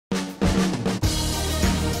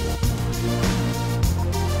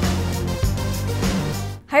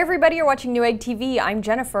Hi everybody, you're watching Newegg TV. I'm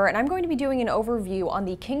Jennifer, and I'm going to be doing an overview on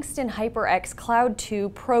the Kingston HyperX Cloud II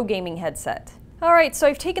Pro Gaming headset. Alright, so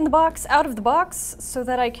I've taken the box out of the box so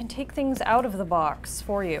that I can take things out of the box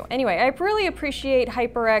for you. Anyway, I really appreciate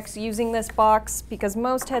HyperX using this box because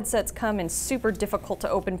most headsets come in super difficult to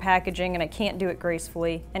open packaging and I can't do it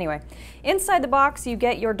gracefully. Anyway, inside the box you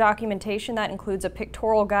get your documentation that includes a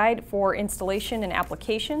pictorial guide for installation and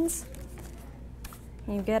applications.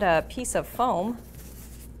 You get a piece of foam.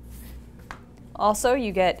 Also,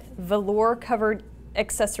 you get velour-covered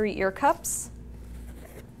accessory ear cups,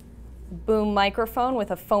 boom microphone with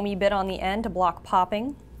a foamy bit on the end to block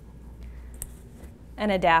popping, an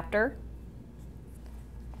adapter,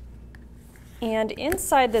 and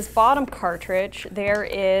inside this bottom cartridge there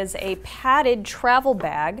is a padded travel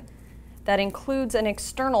bag that includes an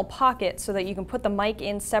external pocket so that you can put the mic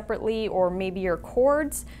in separately or maybe your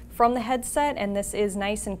cords from the headset, and this is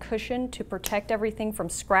nice and cushioned to protect everything from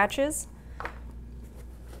scratches.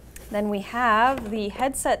 Then we have the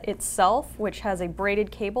headset itself, which has a braided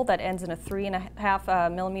cable that ends in a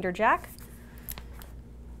 3.5 millimeter jack.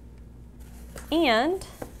 And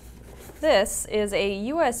this is a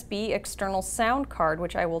USB external sound card,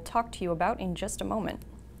 which I will talk to you about in just a moment.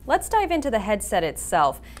 Let's dive into the headset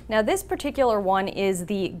itself. Now this particular one is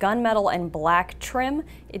the gunmetal and black trim.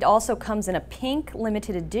 It also comes in a pink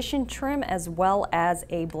limited edition trim as well as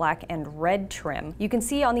a black and red trim. You can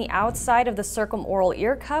see on the outside of the circumaural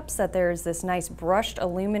ear cups that there's this nice brushed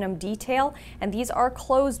aluminum detail, and these are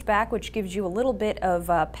closed back, which gives you a little bit of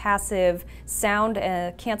passive sound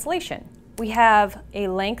cancellation. We have a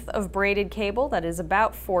length of braided cable that is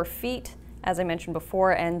about 4 feet. As I mentioned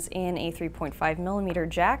before, ends in a 3.5 millimeter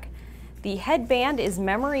jack. The headband is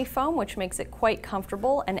memory foam, which makes it quite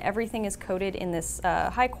comfortable, and everything is coated in this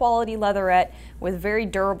high quality leatherette with very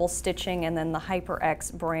durable stitching and then the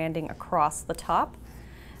HyperX branding across the top.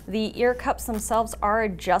 The ear cups themselves are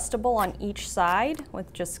adjustable on each side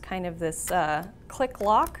with just kind of this click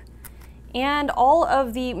lock. And all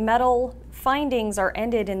of the metal findings are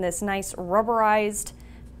ended in this nice rubberized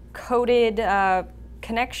coated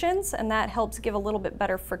connections, and that helps give a little bit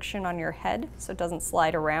better friction on your head so it doesn't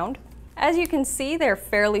slide around. As you can see, they're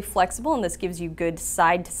fairly flexible, and this gives you good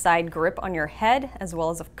side-to-side grip on your head as well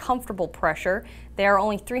as a comfortable pressure. They are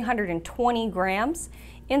only 320 grams.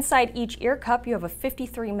 Inside each ear cup you have a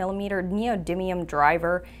 53 millimeter neodymium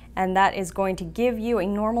driver, and that is going to give you a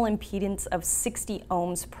normal impedance of 60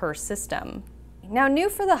 ohms per system. Now, new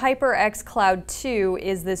for the HyperX Cloud II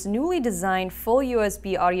is this newly designed full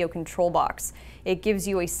USB audio control box. It gives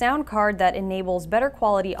you a sound card that enables better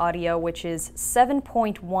quality audio, which is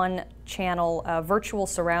 7.1 channel virtual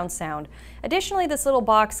surround sound. Additionally, this little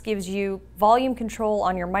box gives you volume control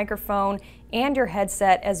on your microphone and your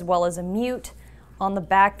headset, as well as a mute. On the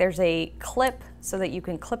back there's a clip so that you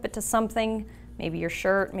can clip it to something, maybe your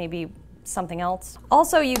shirt, maybe something else.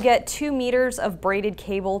 Also, you get 2 meters of braided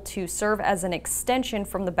cable to serve as an extension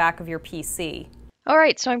from the back of your PC.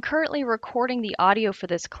 Alright, so I'm currently recording the audio for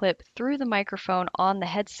this clip through the microphone on the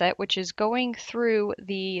headset, which is going through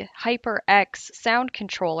the HyperX sound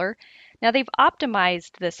controller. Now, they've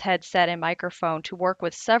optimized this headset and microphone to work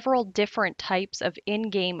with several different types of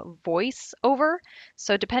in-game voice over.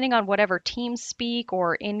 So depending on whatever TeamSpeak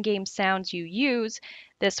or in-game sounds you use,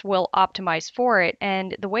 this will optimize for it.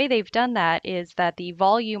 And the way they've done that is that the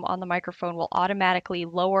volume on the microphone will automatically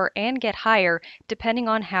lower and get higher depending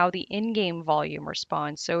on how the in-game volume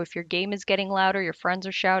responds. So if your game is getting louder, your friends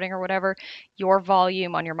are shouting or whatever, your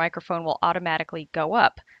volume on your microphone will automatically go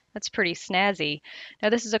up. That's pretty snazzy. Now,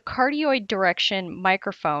 this is a cardioid direction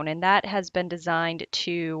microphone, and that has been designed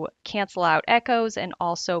to cancel out echoes and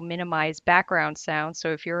also minimize background sound.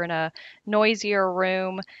 So if you're in a noisier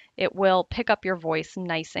room, it will pick up your voice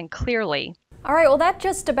nice and clearly. Alright, well that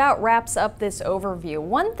just about wraps up this overview.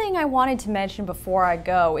 One thing I wanted to mention before I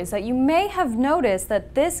go is that you may have noticed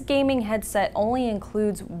that this gaming headset only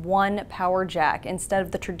includes one power jack instead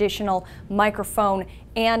of the traditional microphone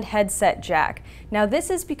and headset jack. Now,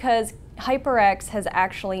 this is because HyperX has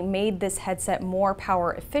actually made this headset more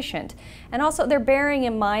power efficient. And also they're bearing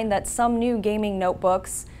in mind that some new gaming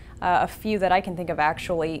notebooks, a few that I can think of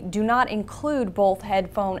actually, do not include both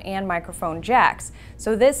headphone and microphone jacks.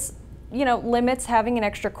 So this limits having an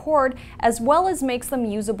extra cord, as well as makes them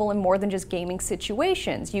usable in more than just gaming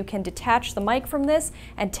situations. You can detach the mic from this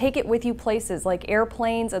and take it with you places like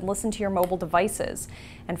airplanes and listen to your mobile devices.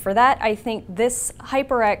 And for that, I think this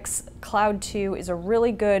HyperX Cloud II is a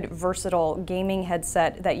really good, versatile gaming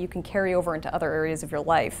headset that you can carry over into other areas of your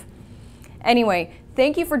life. Anyway,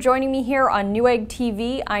 Thank you for joining me here on Newegg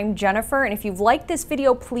TV. I'm Jennifer, and if you've liked this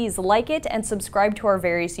video, please like it and subscribe to our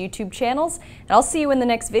various YouTube channels, and I'll see you in the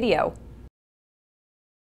next video.